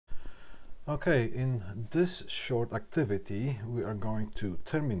Okay, in this short activity we are going to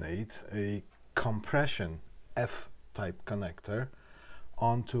terminate a compression F-type connector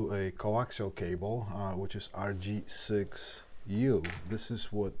onto a coaxial cable which is RG6U. This is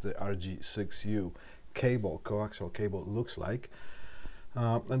what the RG6U cable, coaxial cable, looks like.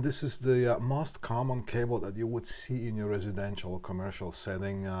 And this is the most common cable that you would see in your residential or commercial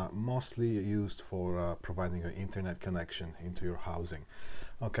setting, mostly used for providing an internet connection into your housing.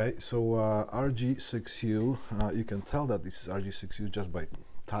 Okay, so RG6U, you can tell that this is RG6U just by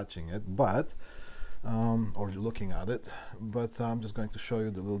touching it, but or looking at it, but I'm just going to show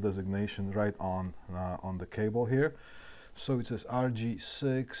you the little designation right on the cable here. So it says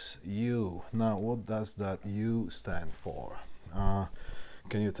RG6U. Now, what does that U stand for?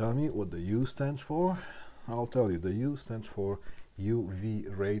 Can you tell me what the U stands for? I'll tell you. The U stands for UV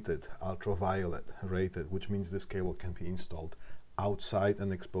rated, ultraviolet rated, which means this cable can be installed outside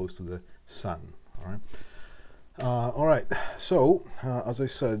and exposed to the sun. All right, so as I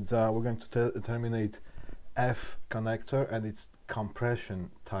said, we're going to terminate F connector and its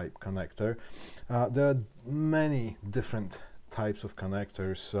compression type connector. There are many different types of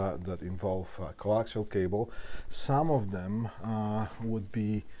connectors that involve coaxial cable. Some of them would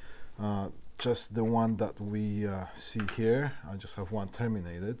be just the one that we see here. I just have one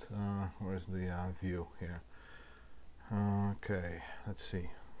terminated. Where's the view here? Okay, let's see.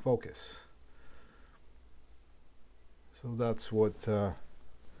 Focus. So that's what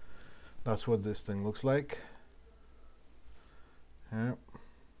this thing looks like. Here.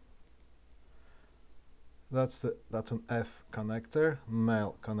 That's an F connector,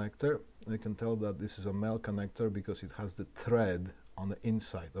 male connector. You can tell that this is a male connector because it has the thread on the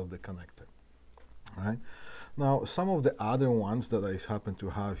inside of the connector. All right. Now, some of the other ones that I happen to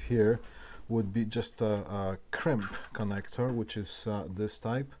have here would be just a crimp connector, which is this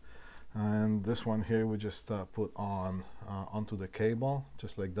type, and this one here we just put on onto the cable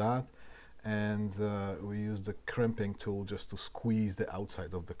just like that, and we use the crimping tool just to squeeze the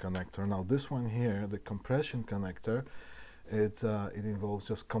outside of the connector. Now this one here, the compression connector, it involves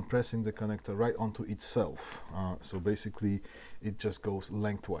just compressing the connector right onto itself. So basically it just goes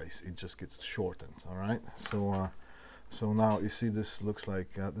lengthwise, it just gets shortened. All right, so so now you see this looks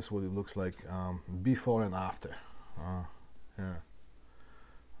like this is what it looks like before and after. Here.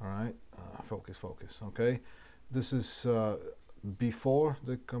 All right, focus. Okay, this is before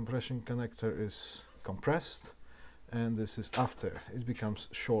the compression connector is compressed, and this is after it becomes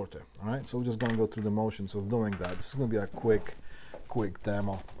shorter. All right, so we're just going to go through the motions of doing that. This is going to be a quick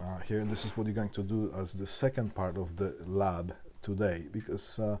demo here. This is what you're going to do as the second part of the lab today,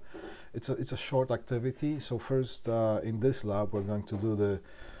 because it's a short activity. So first in this lab we're going to do the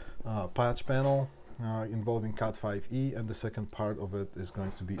patch panel involving Cat5e, and the second part of it is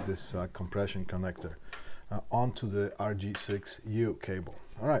going to be this compression connector onto the RG6U cable.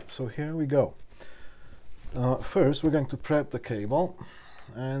 All right, so here we go. First we're going to prep the cable,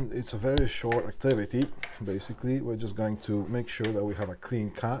 and it's a very short activity. Basically we're just going to make sure that we have a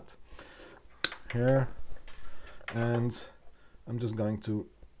clean cut here, and I'm just going to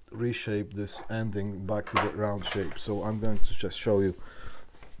reshape this ending back to the round shape. So I'm going to just show you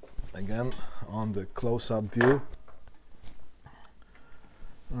again on the close-up view.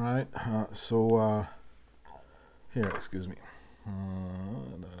 All right, here, excuse me.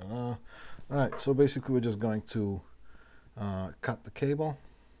 All right, so basically we're just going to cut the cable.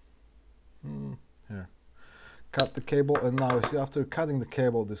 Here, cut the cable, and now you see after cutting the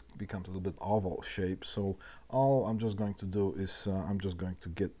cable this becomes a little bit oval shape. So all I'm just going to do is I'm just going to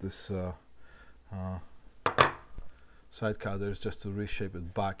get this side cutters just to reshape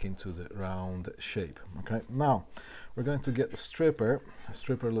it back into the round shape. Okay, now we're going to get a stripper. A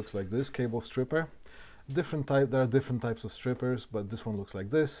stripper looks like this, cable stripper. Different type, there are different types of strippers, but this one looks like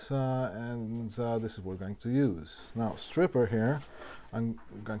this, and this is what we're going to use. Now stripper here, I'm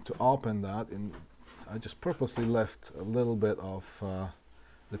going to open that, and I just purposely left a little bit of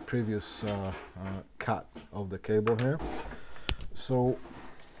the previous cut of the cable here. So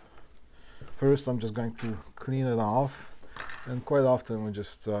first I'm just going to clean it off, and quite often we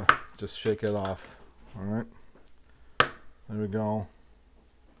just shake it off. All right, there we go.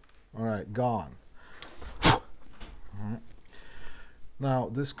 All right, gone. All right. Now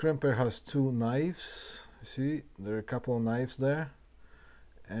this crimper has two knives. You see there are a couple of knives there,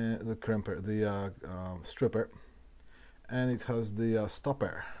 and the crimper, the stripper, and it has the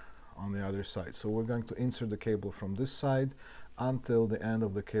stopper on the other side. So we're going to insert the cable from this side until the end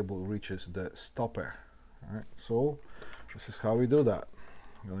of the cable reaches the stopper. All right, so this is how we do that.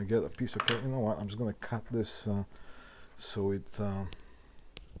 I'm gonna get a piece of cable. You know what, I'm just gonna cut this so it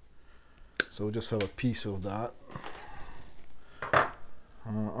So we just have a piece of that.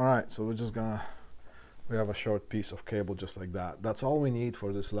 All right, so we have a short piece of cable just like that. That's all we need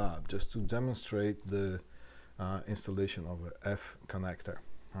for this lab, just to demonstrate the installation of an F connector.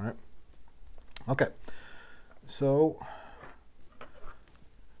 All right. Okay. So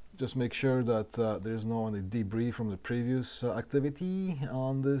just make sure that there's no any debris from the previous activity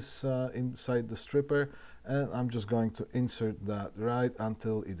on this inside the stripper, and I'm just going to insert that right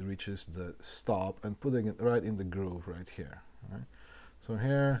until it reaches the stop and putting it right in the groove right here. All right. So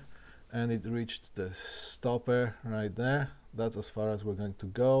here, and it reached the stopper right there. That's as far as we're going to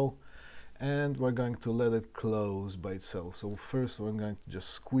go, and we're going to let it close by itself. So first we're going to just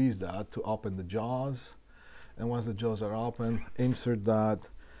squeeze that to open the jaws, and once the jaws are open, insert that,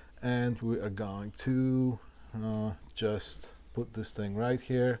 and we are going to just put this thing right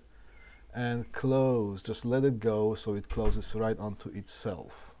here and close. Just let it go so it closes right onto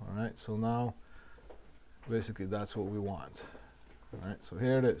itself. All right, so now basically that's what we want. All right, so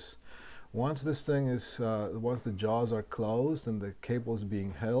here it is. Once this thing is once the jaws are closed and the cable is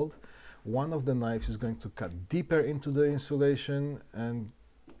being held, one of the knives is going to cut deeper into the insulation and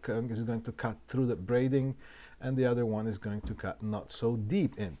is going to cut through the braiding, and the other one is going to cut not so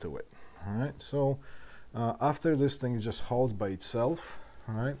deep into it. All right, so after this thing just holds by itself,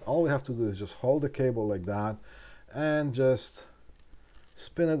 all right, all we have to do is just hold the cable like that and just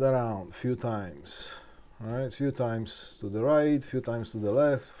spin it around a few times. All right, a few times to the right, a few times to the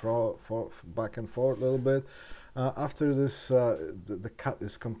left, back and forth a little bit. After this, the cut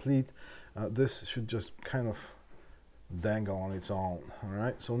is complete, this should just kind of dangle on its own. All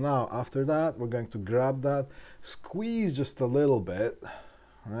right, so now after that, we're going to grab that, squeeze just a little bit,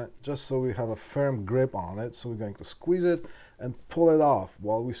 all right, just so we have a firm grip on it. So we're going to squeeze it and pull it off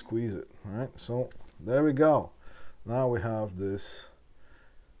while we squeeze it. All right, so there we go. Now we have this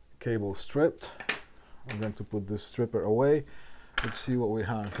cable stripped. I'm going to put this stripper away. Let's see what we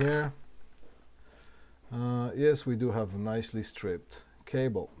have here. Yes, we do have a nicely stripped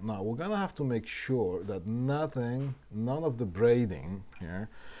cable. Now we're gonna have to make sure that none of the braiding here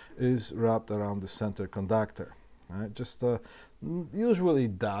is wrapped around the center conductor. Right? Just usually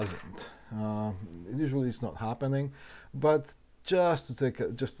it doesn't. Usually it's not happening, but just to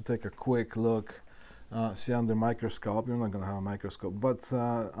take a quick look, see under microscope. You're not gonna have a microscope, but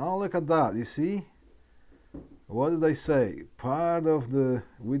oh, look at that. You see? What did I say? Part of the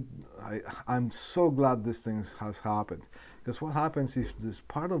I'm so glad this thing has happened, because what happens if this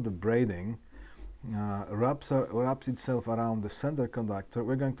part of the braiding wraps itself around the center conductor,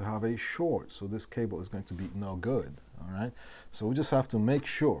 we're going to have a short, so this cable is going to be no good. All right, so we just have to make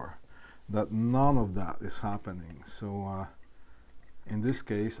sure that none of that is happening. So in this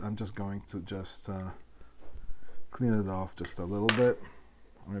case, I'm just going to just clean it off just a little bit,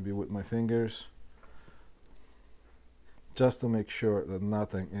 maybe with my fingers, just to make sure that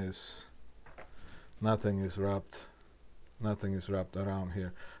nothing is wrapped around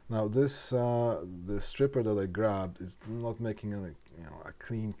here. Now this the stripper that I grabbed is not making a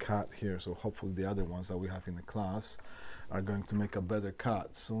clean cut here, so hopefully the other ones that we have in the class are going to make a better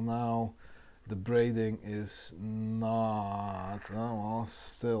cut. So now the braiding is not, oh well,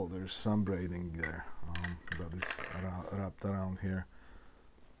 still there's some braiding there that is wrapped around here.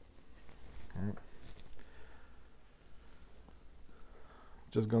 Okay.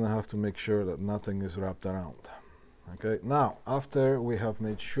 Just gonna have to make sure that nothing is wrapped around. Okay, now after we have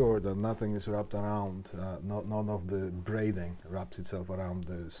made sure that nothing is wrapped around, none of the braiding wraps itself around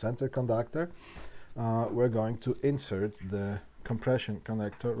the center conductor, we're going to insert the compression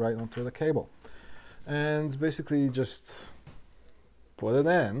connector right onto the cable, and basically just put it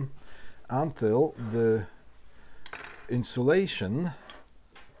in until the insulation,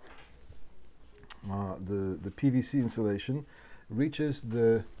 the PVC insulation, reaches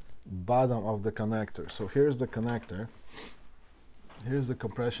the bottom of the connector. So here's the connector, here's the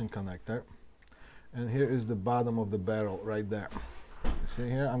compression connector, and here is the bottom of the barrel right there. You see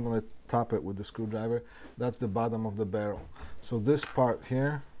here, I'm going to tap it with the screwdriver. That's the bottom of the barrel. So this part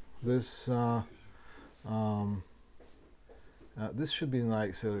here, this this should be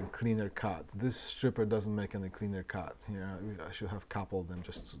nice, a cleaner cut. This stripper doesn't make any cleaner cut here. I should have coupled them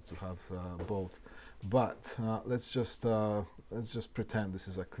just to have both. But let's just pretend this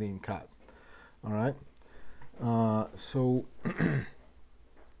is a clean cut. All right. So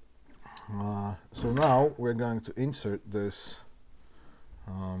so now we're going to insert this.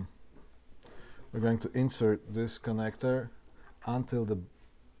 We're going to insert this connector until the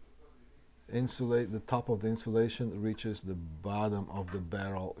top of the insulation reaches the bottom of the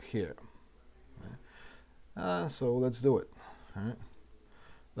barrel here. Okay. So let's do it. All right.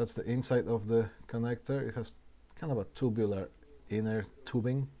 That's the inside of the connector. It has kind of a tubular inner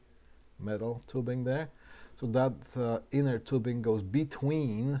tubing, metal tubing there. So that inner tubing goes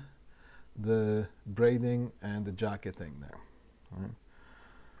between the braiding and the jacketing there. Right.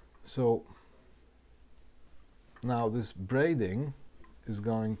 So now this braiding is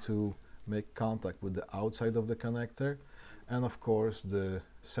going to make contact with the outside of the connector, and of course the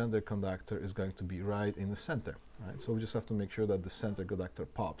center conductor is going to be right in the center. Right. So we just have to make sure that the center conductor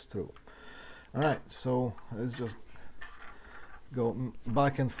pops through. All right, so let's just go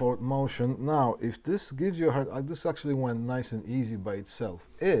back and forth motion. Now, if this gives you a hard, this actually went nice and easy by itself.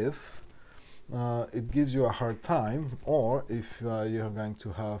 If it gives you a hard time, or if you're going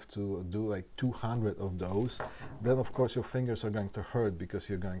to have to do like 200 of those, then of course your fingers are going to hurt because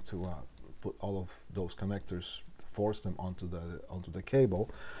you're going to put all of those connectors, force them onto the cable.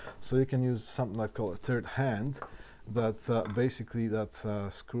 So you can use something like called a third hand, that basically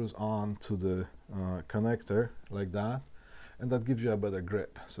screws on to the connector like that, and that gives you a better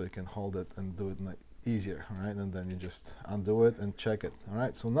grip, so you can hold it and do it easier. All right, and then you just undo it and check it. All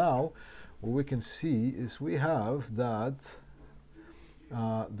right, so now what we can see is we have that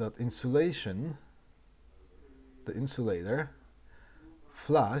that insulation, the insulator,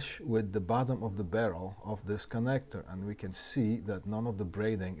 flush with the bottom of the barrel of this connector, and we can see that none of the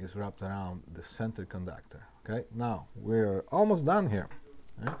braiding is wrapped around the center conductor. Okay, now we're almost done here.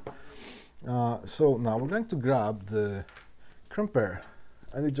 Okay? So now we're going to grab the crimper,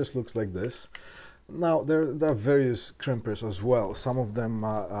 and it just looks like this. Now there are various crimpers as well. Some of them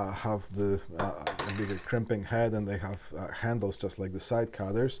have the a bigger crimping head, and they have handles just like the side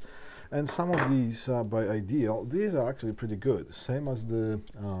cutters. And some of these, by Ideal, these are actually pretty good. Same as the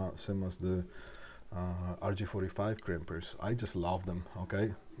RG45 crimpers. I just love them.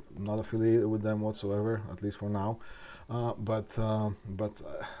 Okay, I'm not affiliated with them whatsoever, at least for now. But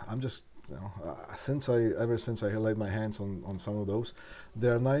I'm just, you know, ever since I laid my hands on some of those,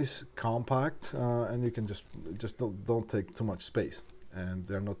 they're nice, compact, and you can just don't take too much space, and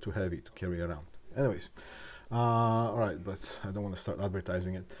they're not too heavy to carry around. Anyways. All right, but I don't want to start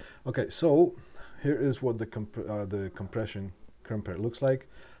advertising it. Okay, so here is what the compression crimper looks like.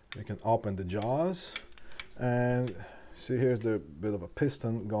 You can open the jaws, and see here's the bit of a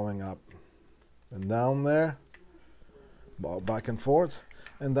piston going up and down there, back and forth,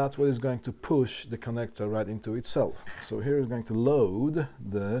 and that's what is going to push the connector right into itself. So here is going to load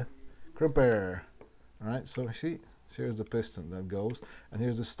the crimper. All right, so see, here's the piston that goes, and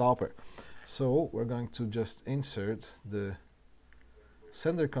here's the stopper. So we're going to just insert the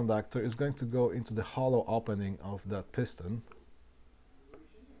center conductor. Is going to go into the hollow opening of that piston.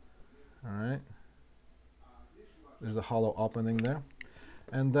 All right, there's a hollow opening there,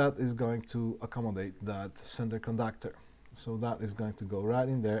 and that is going to accommodate that center conductor. So that is going to go right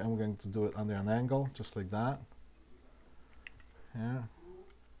in there, and we're going to do it under an angle, just like that. Yeah,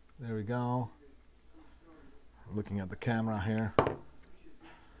 there we go. Looking at the camera here.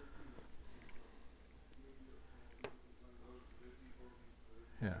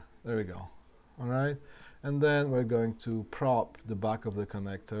 Yeah, there we go. All right, and then we're going to prop the back of the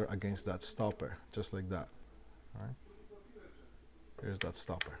connector against that stopper, just like that. All right, here's that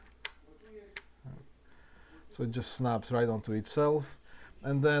stopper. Right. So it just snaps right onto itself,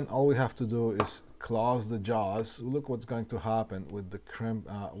 and then all we have to do is close the jaws. Look what's going to happen with the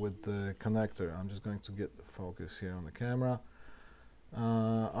connector. I'm just going to get the focus here on the camera.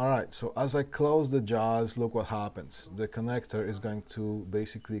 All right, so as I close the jaws, look what happens. The connector is going to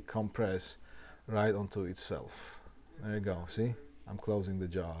basically compress right onto itself. There you go, see? I'm closing the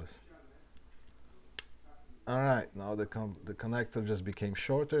jaws. All right, now the connector just became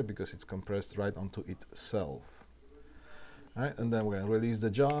shorter because it's compressed right onto itself. All right, and then we're going to release the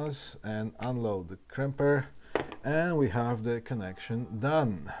jaws and unload the crimper, and we have the connection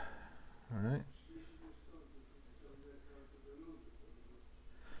done. All right.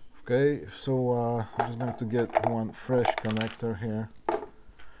 Okay, so I'm just going to get one fresh connector here.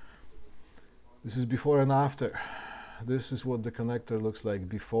 This is before and after. This is what the connector looks like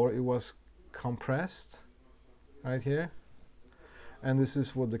before it was compressed, right here. And this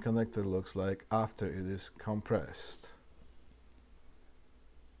is what the connector looks like after it is compressed.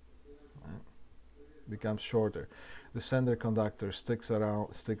 Right. Becomes shorter. The center conductor sticks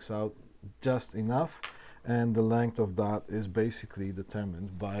out just enough, and the length of that is basically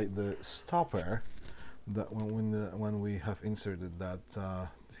determined by the stopper that when we have inserted that.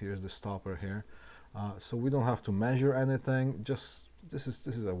 Here's the stopper here, so we don't have to measure anything. Just this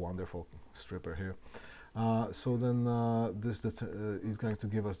is a wonderful stripper here. So then this is going to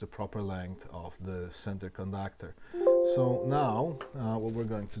give us the proper length of the center conductor. So now what we're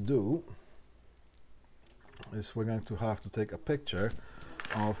going to do is we're going to have to take a picture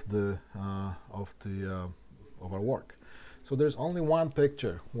of our work. So there's only one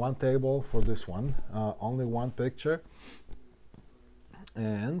picture, one table for this one, only one picture,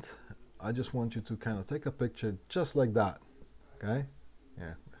 and I just want you to kind of take a picture just like that. Okay,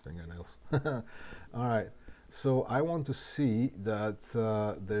 yeah, my fingernails. All right, so I want to see that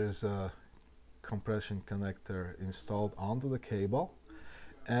there's a compression connector installed onto the cable,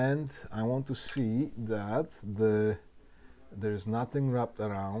 and I want to see that there's nothing wrapped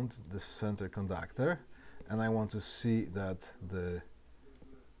around the center conductor, and I want to see that the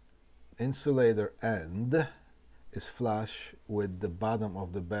insulator end is flush with the bottom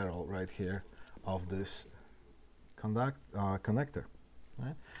of the barrel right here of this connector,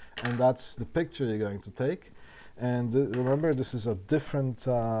 right? And that's the picture you're going to take. And remember, this is a different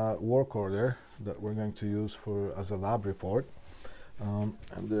work order that we're going to use for as a lab report. And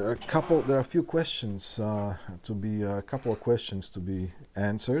there are a few questions a couple of questions to be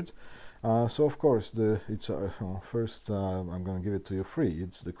answered. So of course, first I'm going to give it to you free.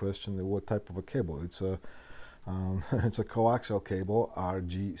 It's the question: what type of a cable? It's a it's a coaxial cable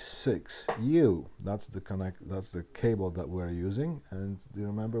RG6U. That's the cable that we're using. And do you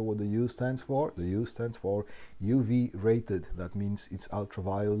remember what the U stands for? The U stands for UV rated. That means it's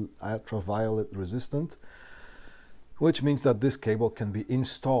ultraviolet resistant, which means that this cable can be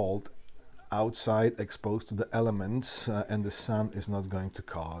installed outside, exposed to the elements, and the sun is not going to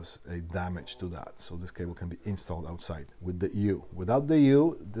cause a damage to that. So this cable can be installed outside with the U. Without the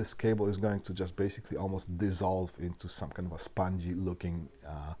U, this cable is going to just basically almost dissolve into some kind of a spongy looking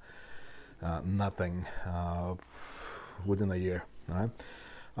nothing within a year. All right?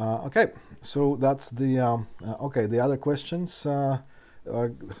 Okay, so that's the okay. The other questions have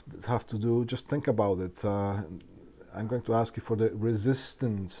to do, just think about it. I'm going to ask you for the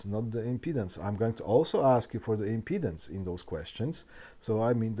resistance, not the impedance. I'm going to also ask you for the impedance in those questions. So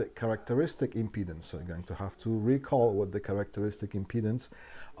I mean the characteristic impedance. So you're going to have to recall what the characteristic impedance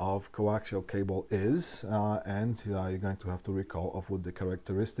of coaxial cable is, and you're going to have to recall of what the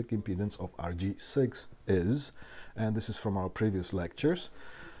characteristic impedance of RG6 is. And this is from our previous lectures.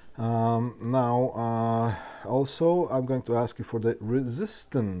 Also I'm going to ask you for the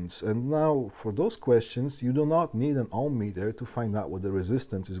resistance, and now for those questions you do not need an ohm meter to find out what the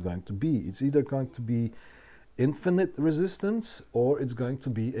resistance is going to be. It's either going to be infinite resistance or it's going to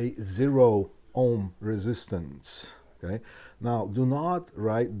be a 0 ohm resistance. Okay, now do not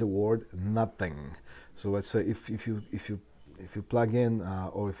write the word nothing. So let's say if you plug in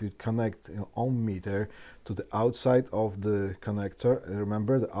or if you connect an ohm meter to the outside of the connector,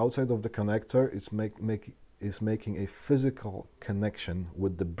 remember the outside of the connector is making a physical connection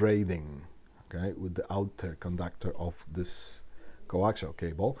with the braiding, okay, with the outer conductor of this coaxial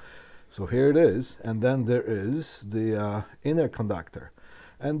cable. So here it is, and then there is the inner conductor,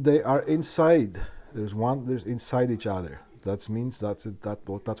 and they are inside. There's inside each other. That means that's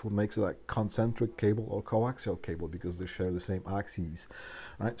what makes it a concentric cable or coaxial cable, because they share the same axes,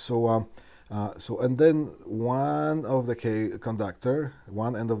 right? So and then one end of the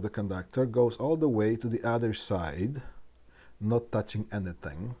conductor goes all the way to the other side, not touching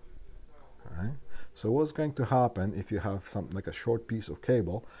anything. All right. So what's going to happen if you have something like a short piece of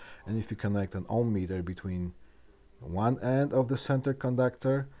cable, and if you connect an ohm meter between one end of the center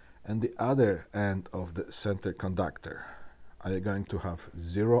conductor and the other end of the center conductor? Are you going to have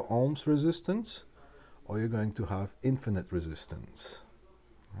 0 ohms resistance, or are you going to have infinite resistance?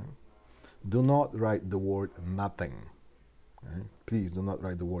 Okay. Do not write the word nothing. Okay. Please do not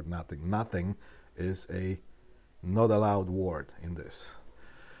write the word nothing. Nothing is a not allowed word in this.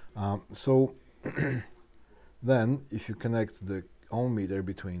 So then if you connect the ohm meter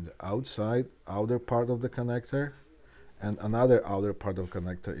between the outer part of the connector and another outer part of the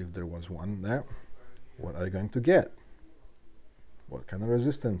connector, if there was one there, what are you going to get? What kind of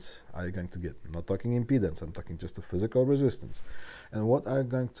resistance are you going to get? I'm not talking impedance, I'm talking just a physical resistance. And what are you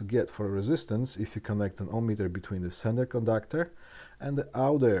going to get for resistance if you connect an ohm meter between the center conductor and the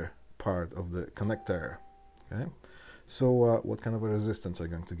outer part of the connector? Okay. So what kind of a resistance are you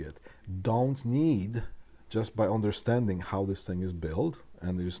going to get? Don't need, just by understanding how this thing is built,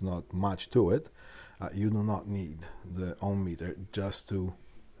 and there's not much to it, you do not need the ohm meter just to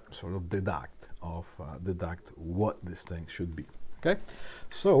sort of deduct what this thing should be. Okay,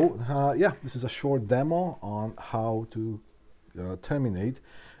 so yeah, this is a short demo on how to terminate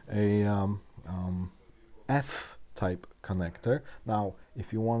a F-type connector. Now,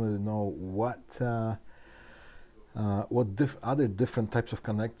 if you want to know what What other different types of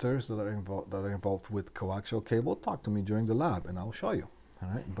connectors that are involved with coaxial cable? Talk to me during the lab, and I'll show you. All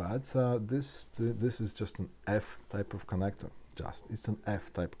right, but this is just an F type of connector. It's an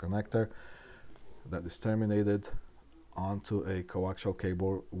F type connector that is terminated onto a coaxial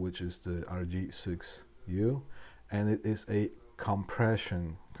cable, which is the RG6U, and it is a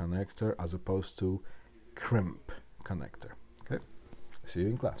compression connector as opposed to crimp connector. Okay, see you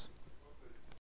in class.